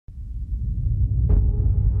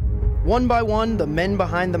One by one, the men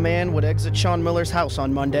behind the man would exit Sean Miller's house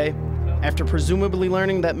on Monday. After presumably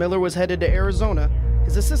learning that Miller was headed to Arizona,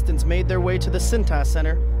 his assistants made their way to the Cintas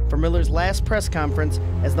Center for Miller's last press conference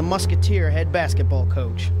as the Musketeer head basketball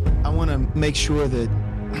coach. I want to make sure that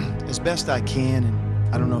as best I can,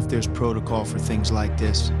 and I don't know if there's protocol for things like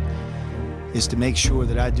this, is to make sure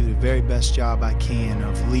that I do the very best job I can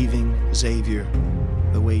of leaving Xavier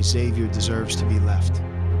the way Xavier deserves to be left.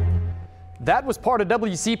 That was part of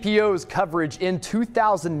WCPO's coverage in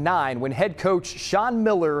 2009 when head coach Sean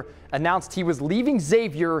Miller announced he was leaving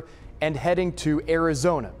Xavier and heading to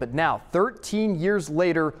Arizona. But now, 13 years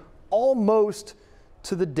later, almost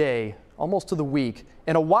to the day, almost to the week,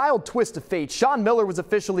 in a wild twist of fate, Sean Miller was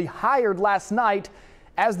officially hired last night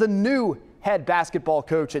as the new head basketball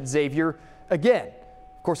coach at Xavier again.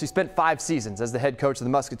 Of course, he spent 5 seasons as the head coach of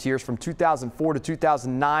the Musketeers from 2004 to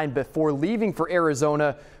 2009 before leaving for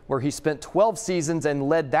Arizona, where he spent 12 seasons and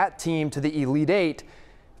led that team to the Elite Eight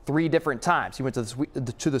 3 different times. He went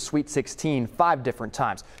to the Sweet 16 5 different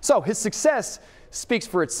times. So his success speaks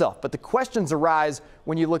for itself, but the questions arise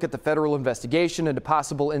when you look at the federal investigation into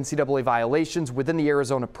possible NCAA violations within the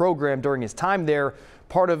Arizona program during his time there,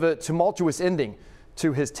 part of a tumultuous ending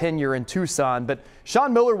to his tenure in Tucson. But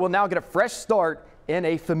Sean Miller will now get a fresh start in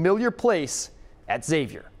a familiar place at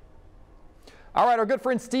Xavier. All right, our good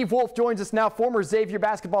friend Steve Wolf joins us now, former Xavier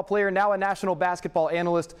basketball player, now a national basketball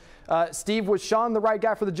analyst. Steve, was Sean the right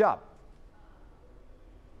guy for the job?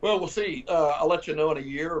 Well, we'll see. I'll let you know in a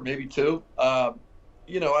year or maybe 2. I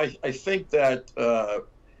think that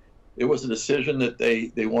it was a decision that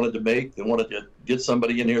they wanted to make. They wanted to get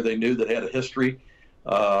somebody in here they knew that had a history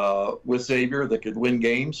with Xavier that could win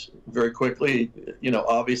games very quickly.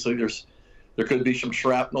 Obviously there could be some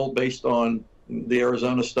shrapnel based on the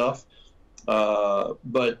Arizona stuff.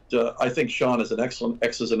 But I think Sean is an excellent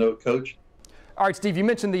X's and O coach. All right, Steve, you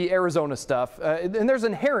mentioned the Arizona stuff, and there's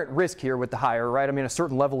inherent risk here with the hire, right? I mean, a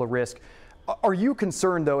certain level of risk. Are you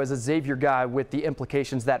concerned, though, as a Xavier guy, with the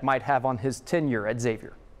implications that might have on his tenure at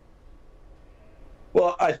Xavier?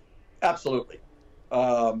 Well, absolutely.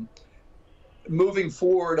 Moving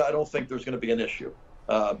forward, I don't think there's going to be an issue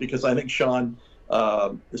because I think Sean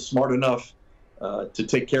is smart enough to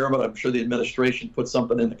take care of it. I'm sure the administration put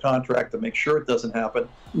something in the contract to make sure it doesn't happen.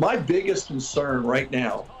 My biggest concern right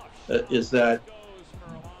now is that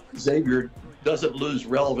Xavier doesn't lose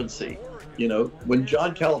relevancy. When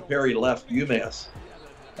John Calipari left UMass,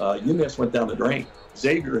 UMass went down the drain.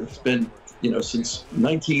 Xavier has been, since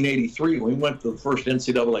 1983, when we went to the first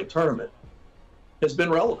NCAA tournament, has been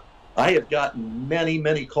relevant. I have gotten many,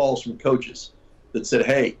 many calls from coaches that said,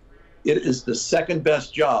 hey, it is the second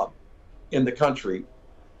best job in the country.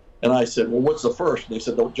 And I said, well, what's the first? And they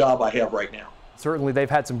said, the job I have right now. Certainly, they've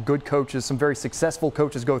had some good coaches, some very successful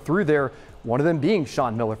coaches go through there, one of them being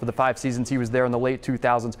Sean Miller for the 5 seasons he was there in the late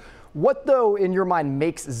 2000s. What, though, in your mind,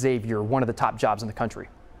 makes Xavier one of the top jobs in the country?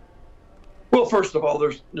 Well, first of all,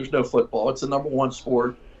 there's no football. It's the ¡1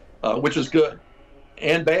 sport, which is good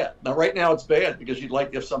and bad. Now, right now it's bad because you'd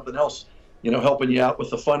like to have something else, helping you out with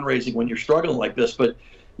the fundraising when you're struggling like this. But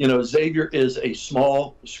Xavier is a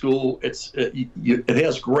small school. It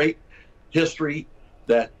has great history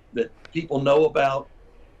that people know about,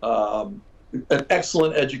 an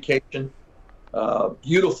excellent education,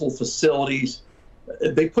 beautiful facilities.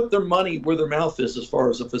 They put their money where their mouth is as far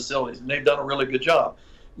as the facilities, and they've done a really good job.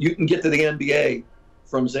 You can get to the NBA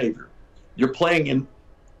from Xavier. You're playing in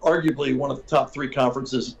arguably one of the top 3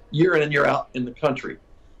 conferences year in and year out in the country.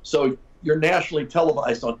 So you're nationally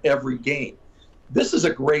televised on every game. This is a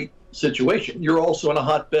great situation. You're also in a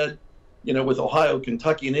hotbed, with Ohio,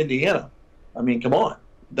 Kentucky, and Indiana. I mean, come on.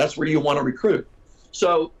 That's where you want to recruit.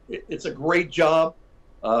 So it's a great job.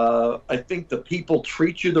 I think the people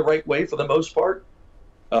treat you the right way for the most part.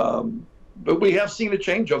 But we have seen a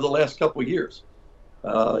change over the last couple of years.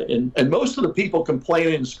 And most of the people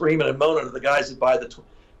complaining and screaming and moaning are the guys that buy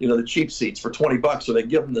the cheap seats for $20, or they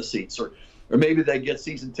give them the seats, or maybe they get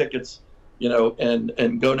season tickets,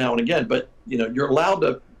 and go now and again. But, you're allowed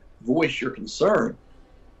to voice your concern.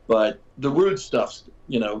 But the rude stuff,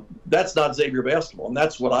 that's not Xavier basketball. And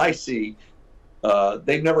that's what I see.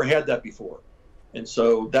 They've never had that before. And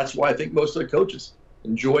so that's why I think most of the coaches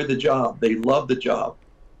enjoy the job. They love the job.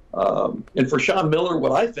 And for Sean Miller,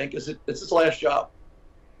 what I think is it's his last job,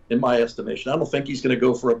 in my estimation. I don't think he's going to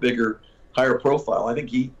go for a bigger, higher profile. I think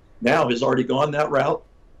he now has already gone that route.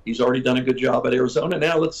 He's already done a good job at Arizona.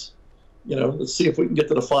 Now let's see if we can get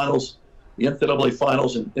to the finals, the NCAA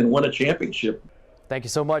finals, and win a championship. Thank you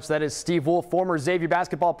so much. That is Steve Wolf, former Xavier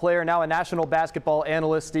basketball player, now a national basketball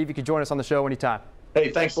analyst. Steve, you can join us on the show anytime.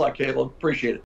 Hey, thanks a lot, Caleb. Appreciate it.